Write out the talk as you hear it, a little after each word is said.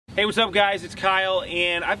Hey, what's up guys? It's Kyle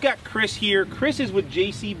and I've got Chris here. Chris is with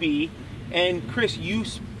JCB, and Chris,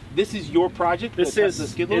 this is your project? This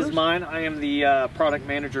is mine. I am the product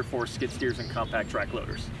manager for skid steers and compact track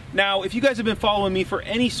loaders. Now, if you guys have been following me for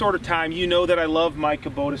any sort of time, you know that I love my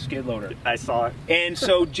Kubota skid loader. I saw it. And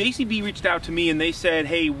so JCB reached out to me and they said,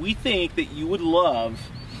 hey, we think that you would love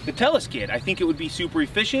the Tele-skid. I think it would be super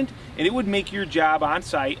efficient and it would make your job on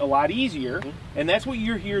site a lot easier. And that's what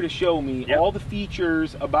you're here to show me, all the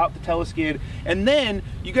features about the Tele-skid. And then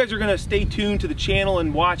you guys are gonna stay tuned to the channel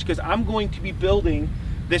and watch, because I'm going to be building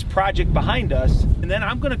this project behind us, and then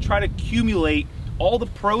I'm gonna try to accumulate all the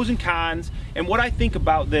pros and cons and what I think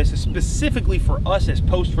about this, specifically for us as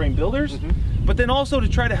post frame builders, but then also to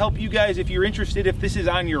try to help you guys if you're interested, if this is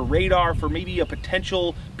on your radar for maybe a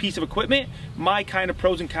potential piece of equipment, my kind of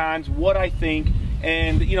pros and cons, what I think,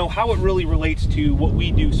 and you know how it really relates to what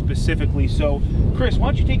we do specifically. So Chris, why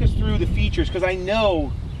don't you take us through the features, because I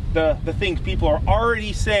know the things people are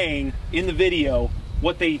already saying in the video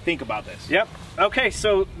what they think about this. Yep. Okay,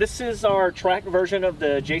 so this is our track version of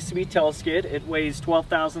the JCB Tele-skid. It weighs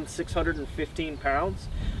 12,615 pounds.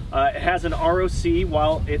 It has an ROC,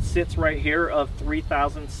 while it sits right here, of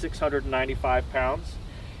 3,695 pounds.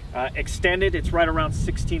 Extended, it's right around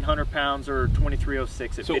 1,600 pounds, or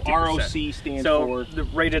 2,306 at 50%. So ROC stands for? The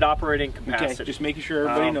rated operating capacity. Okay, just making sure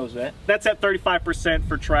everybody knows that. That's at 35%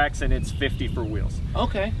 for tracks, and it's 50 for wheels.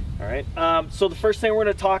 Okay. All right, so the first thing we're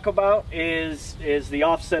going to talk about is the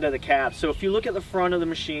offset of the cab. So if you look at the front of the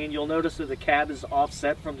machine, you'll notice that the cab is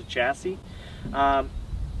offset from the chassis.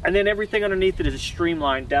 And then everything underneath it is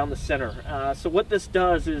streamlined down the center. So what this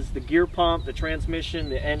does is the gear pump, the transmission,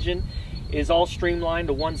 the engine is all streamlined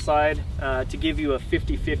to one side to give you a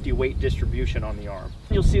 50-50 weight distribution on the arm.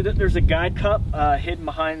 You'll see that there's a guide cup hidden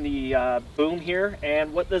behind the boom here,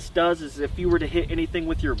 and what this does is if you were to hit anything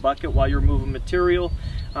with your bucket while you're moving material,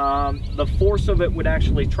 the force of it would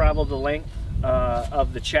actually travel the length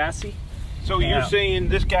of the chassis. So you're saying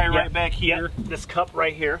this guy right back here? This cup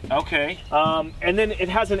right here. Okay. And then it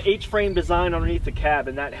has an H-frame design underneath the cab,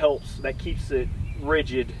 and that helps. That keeps it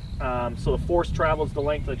rigid, so the force travels the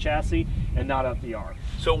length of the chassis and not up the arm.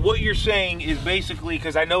 So what you're saying is basically,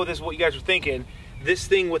 because I know this is what you guys are thinking, this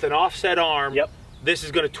thing with an offset arm, this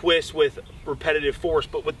is going to twist with repetitive force,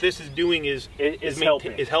 but what this is doing is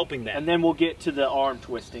helping that. And then we'll get to the arm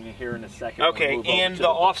twisting here in a second. Okay, and the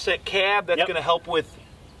offset cab, that's going to help with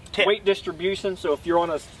weight distribution. So if you're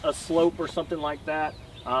on a slope or something like that,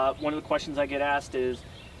 one of the questions I get asked is,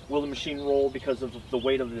 will the machine roll because of the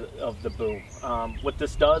weight of the boom? What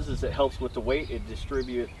this does is it helps with the weight. It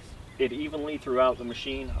distributes it evenly throughout the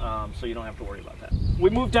machine, so you don't have to worry about that. We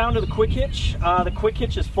move down to the quick hitch. The quick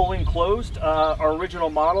hitch is fully enclosed. Our original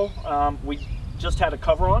model, we just had a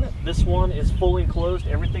cover on it. This one is fully enclosed.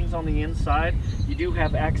 Everything's on the inside. You do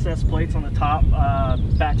have access plates on the top,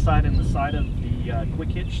 backside, and the side of the quick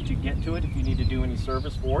hitch to get to it if you need to do any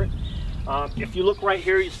service for it. If you look right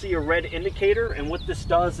here, you see a red indicator, and what this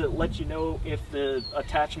does, it lets you know if the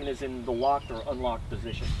attachment is in the locked or unlocked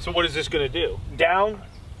position. So what is this going to do? Down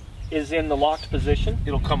is in the locked position.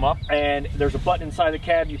 It'll come up, and there's a button inside the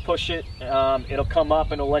cab. You push it, it'll come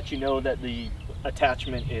up, and it'll let you know that the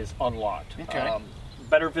attachment is unlocked. Okay.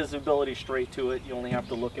 Better visibility straight to it. You only have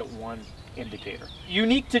to look at one indicator.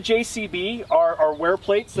 Unique to JCB are wear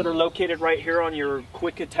plates that are located right here on your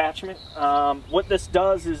quick attachment. What this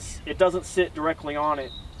does is it doesn't sit directly on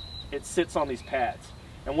it. It sits on these pads.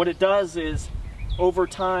 And what it does is, over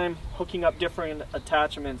time, hooking up different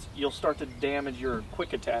attachments, you'll start to damage your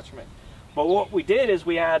quick attachment. But what we did is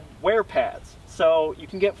we add wear pads. So you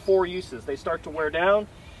can get 4 uses. They start to wear down,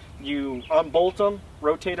 you unbolt them,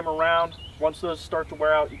 rotate them around. Once those start to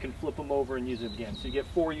wear out, you can flip them over and use it again. So you get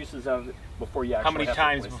 4 uses out of it before you actually How many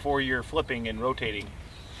times before you're flipping and rotating?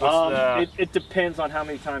 It depends on how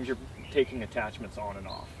many times you're taking attachments on and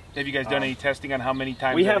off. Have you guys done any testing on how many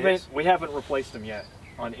times we haven't replaced them yet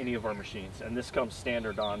on any of our machines, and this comes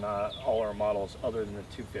standard on all our models other than the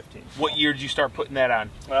 215. What year did you start putting that on?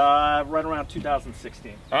 Right around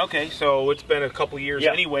 2016. Okay, so it's been a couple years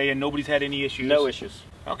anyway, and nobody's had any issues? No issues.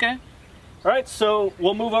 Okay. All right, so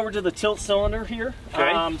we'll move over to the tilt cylinder here.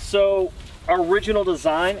 Okay. So our original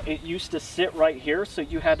design, it used to sit right here, so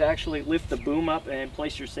you had to actually lift the boom up and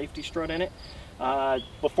place your safety strut in it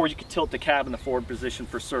before you could tilt the cab in the forward position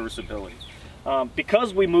for serviceability.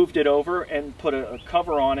 Because we moved it over and put a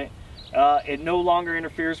cover on it, it no longer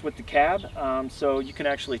interferes with the cab, so you can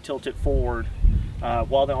actually tilt it forward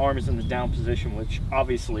while the arm is in the down position, which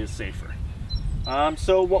obviously is safer.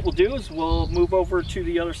 So what we'll do is we'll move over to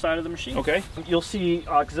the other side of the machine. Okay. You'll see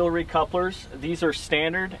auxiliary couplers. These are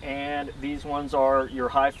standard, and these ones are your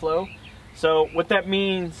high flow. So what that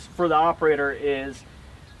means for the operator is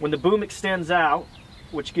when the boom extends out,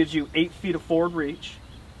 which gives you 8 feet of forward reach,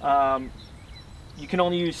 you can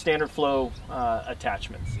only use standard flow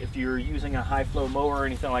attachments. If you're using a high flow mower or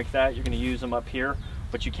anything like that, you're going to use them up here,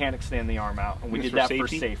 but you can't extend the arm out. And we did that for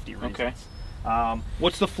safety reasons. Okay.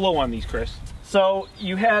 What's the flow on these, Chris? So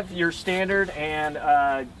you have your standard and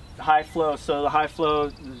high flow. So the high flow,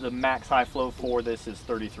 the max high flow for this is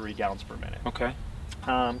 33 gallons per minute. Okay.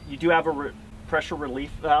 You do have a pressure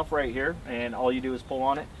relief valve right here, and all you do is pull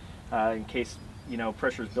on it in case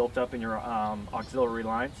pressure is built up in your auxiliary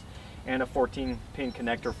lines, and a 14-pin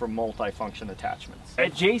connector for multi-function attachments.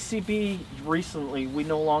 At JCB recently, we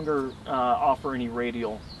no longer offer any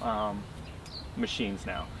radial machines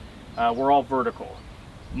now. We're all vertical,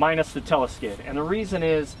 minus the Tele-skid. And the reason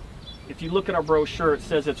is, if you look at our brochure, it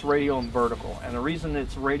says it's radial and vertical. And the reason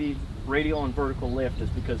it's radial and vertical lift is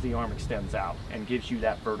because the arm extends out and gives you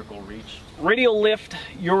that vertical reach. Radial lift,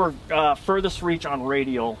 your furthest reach on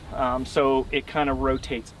radial, so it kind of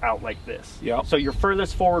rotates out like this. Yep. So your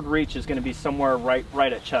furthest forward reach is going to be somewhere right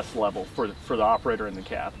at chest level for the operator in the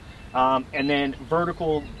cab. And then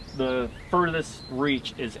vertical, the furthest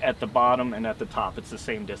reach is at the bottom and at the top. It's the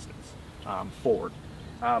same distance forward.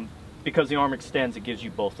 Because the arm extends, it gives you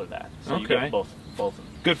both of that. So you get both of them.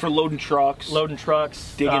 Good for loading trucks. Loading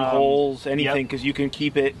trucks. Digging holes, anything, because you can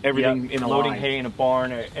keep everything in a loading line. hay in a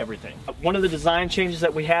barn, everything. One of the design changes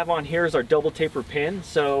that we have on here is our double taper pin.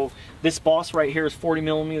 So this boss right here is 40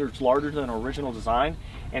 millimeters larger than our original design,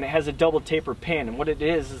 and it has a double taper pin. And what it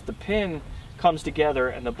is the pin comes together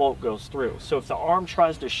and the bolt goes through. So if the arm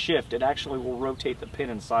tries to shift, it actually will rotate the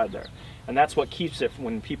pin inside there. And that's what keeps it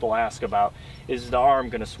when people ask about, is the arm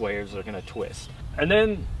going to sway or is it going to twist? And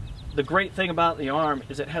then the great thing about the arm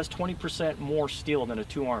is it has 20% more steel than a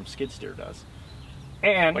 2-arm skid steer does.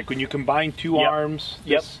 And like when you combine 2 arms,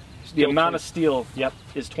 the amount of steel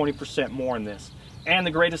is 20% more in this. And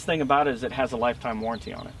the greatest thing about it is it has a lifetime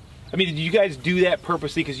warranty on it. I mean, did you guys do that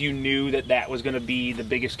purposely because you knew that that was going to be the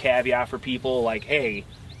biggest caveat for people? Like, hey,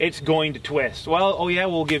 it's going to twist. Well, oh yeah,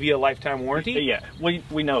 we'll give you a lifetime warranty. Yeah,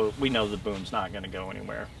 we know the boom's not going to go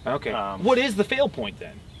anywhere. Okay. What is the fail point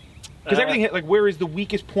then? Because everything, like, where is the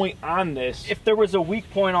weakest point on this? If there was a weak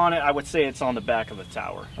point on it, I would say it's on the back of the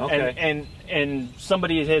tower. Okay. And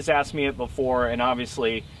somebody has asked me it before, and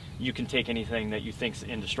obviously you can take anything that you think's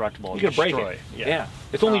indestructible and destroy. You can break it. Yeah.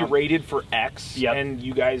 It's only rated for X, and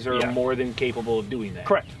you guys are more than capable of doing that.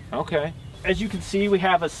 Correct. Okay. As you can see, we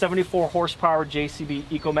have a 74 horsepower JCB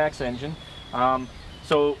EcoMax engine.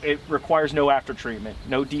 So it requires no after treatment,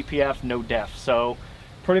 no DPF, no DEF. So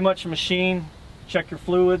pretty much a machine, check your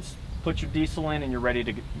fluids, put your diesel in, and you're ready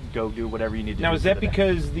to go do whatever you need to do. Now, is that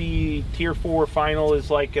because the Tier 4 final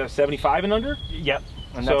is like 75 and under? Yep.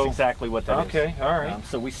 And that's exactly what that is. Okay, all right.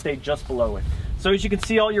 So we stayed just below it. So as you can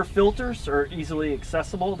see, all your filters are easily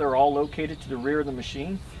accessible. They're all located to the rear of the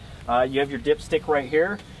machine. You have your dipstick right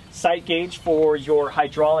here. Sight gauge for your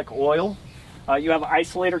hydraulic oil. You have an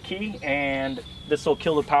isolator key, and this will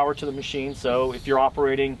kill the power to the machine. So if you're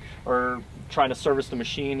operating or trying to service the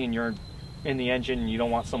machine and you're in the engine and you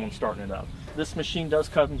don't want someone starting it up. This machine does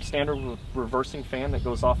come standard with reversing fan that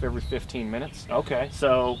goes off every 15 minutes. Okay.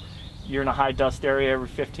 So you're in a high dust area, every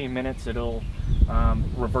 15 minutes it'll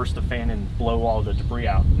reverse the fan and blow all the debris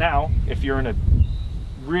out. Now, if you're in a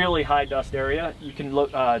really high dust area, you can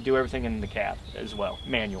do everything in the cab as well,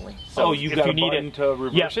 manually. So you've got a button to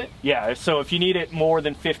reverse it? Yeah, so if you need it more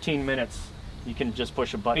than 15 minutes, you can just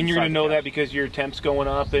push a button. And you're going to know that because your temp's going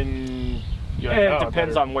up and... Yeah, it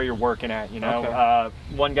depends on where you're working at, you know.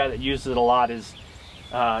 Okay. One guy that uses it a lot is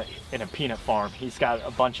in a peanut farm. He's got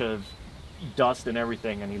a bunch of dust and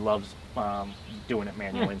everything, and he loves doing it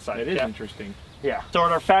manually inside. It is interesting. Yeah. So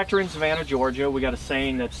at our factory in Savannah, Georgia, we got a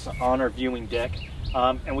saying that's on our viewing deck,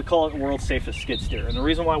 and we call it the world's safest skid steer. And the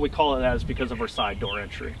reason why we call it that is because of our side door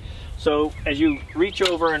entry. So as you reach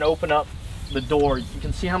over and open up the door, you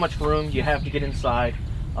can see how much room you have to get inside.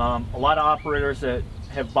 A lot of operators that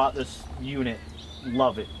have bought this unit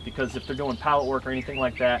love it, because if they're doing pallet work or anything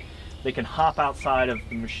like that, they can hop outside of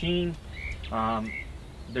the machine.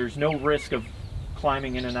 There's no risk of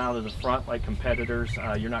climbing in and out of the front like competitors.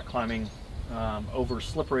 You're not climbing over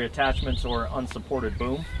slippery attachments or unsupported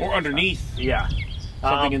boom. Or underneath.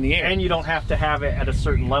 Something in the air. And you don't have to have it at a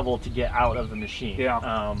certain level to get out of the machine.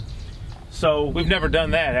 So we've never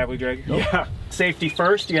done that, have we, Greg? Nope. Yeah. Safety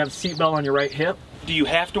first, you have a seatbelt on your right hip. Do you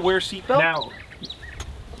have to wear a seatbelt? Now,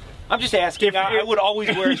 I'm just asking. I would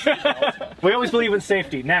always wear a seatbelt. We always believe in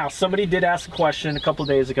safety. Now, somebody did ask a question a couple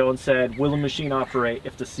days ago and said, will the machine operate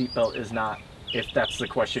if the seatbelt is not if that's the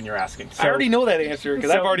question you're asking. So, I already know that answer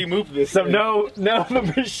because I've already moved this. So no,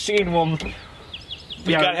 the machine will.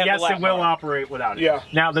 Yeah, yes, it will operate without it. Yeah.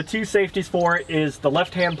 Now the two safeties for it is the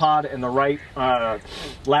left-hand pod and the right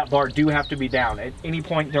lap bar do have to be down at any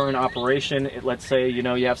point during operation. Let's say you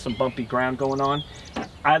have some bumpy ground going on.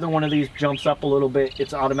 Either one of these jumps up a little bit,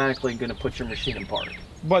 it's automatically going to put your machine in park.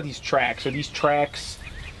 But these tracks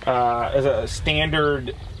are as a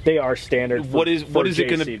standard. They are standard. What is it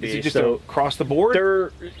going to be? Is it just across the board?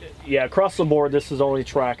 Yeah, across the board. This is the only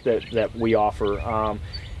track that we offer,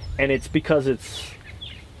 and it's because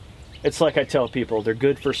it's like I tell people, they're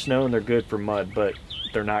good for snow and they're good for mud, but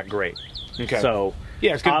they're not great. Okay. So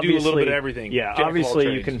yeah, it's going to do a little bit of everything. Yeah,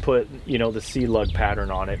 obviously you can put the sea lug pattern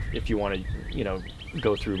on it if you want to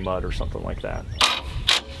go through mud or something like that.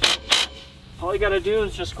 All you got to do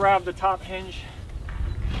is just grab the top hinge,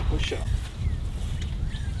 push up.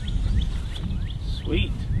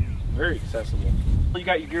 Sweet, very accessible. You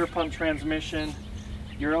got your gear pump transmission,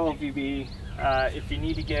 your LVB. If you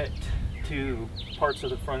need to get to parts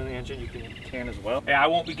of the front of the engine, you can as well. Yeah, I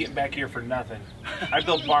won't be getting back here for nothing. I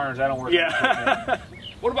build barns, I don't work. Yeah.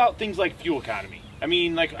 What about things like fuel economy? I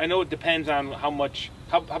mean, like, I know it depends on how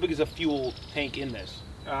big is a fuel tank in this?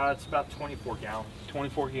 It's about 24 gallons.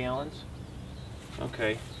 24 gallons?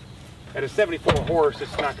 Okay. At a 74 horse,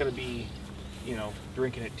 it's not going to be,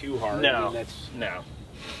 drinking it too hard. No, I mean, no.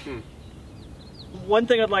 One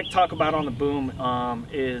thing I'd like to talk about on the boom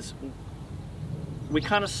is we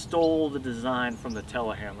kind of stole the design from the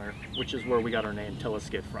telehandler, which is where we got our name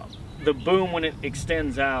Tele-skid from. The boom, when it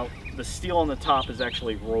extends out, the steel on the top is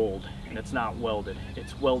actually rolled and it's not welded.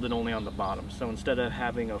 It's welded only on the bottom. So instead of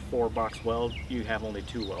having a 4-box weld, you have only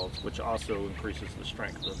 2 welds, which also increases the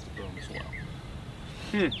strength of the boom as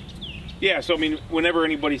well. Yeah, so I mean, whenever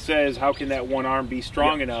anybody says, how can that one arm be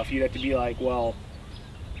strong enough, you'd have to be like, well,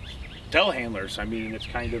 telehandlers, I mean, it's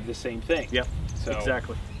kind of the same thing. Yep, so,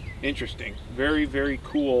 exactly. Interesting. Very, very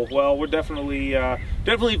cool. Well, we're definitely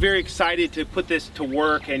very excited to put this to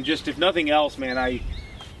work, and just if nothing else, man,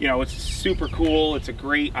 it's super cool. It's a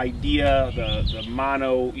great idea. The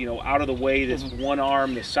mono, out of the way, this one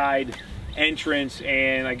arm, the side entrance,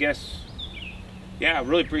 and I guess, yeah, I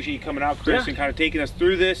really appreciate you coming out, Chris, and kind of taking us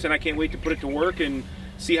through this, and I can't wait to put it to work and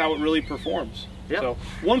see how it really performs. Yep. So,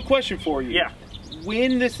 one question for you. Yeah.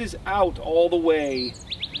 When this is out all the way,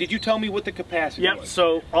 did you tell me what the capacity was? Yep,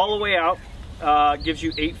 so all the way out gives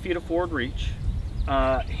you 8 feet of forward reach,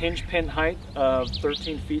 hinge pin height of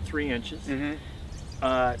 13 feet 3 inches.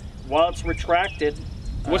 While it's retracted,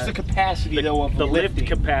 what's the capacity though of the lift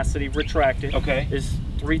capacity retracted? Okay. Is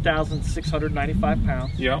 3,695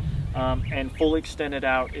 pounds. Yeah. And fully extended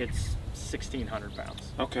out, it's 1,600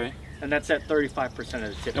 pounds. Okay. And that's at 35% of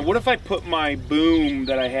the tip. And what if I put my boom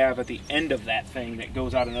that I have at the end of that thing that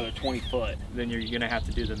goes out another 20 foot? Then you're going to have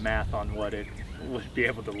to do the math on what it would be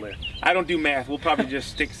able to lift. I don't do math. We'll probably just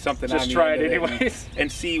stick something just on the try end it of anyways.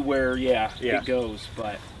 And see where, it goes.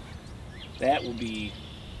 But that will be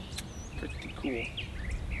pretty cool.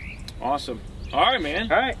 Awesome. All right,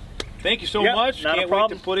 man. All right. Thank you so much. Not Can't a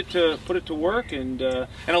problem. wait to put it to work, and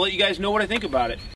I'll let you guys know what I think about it.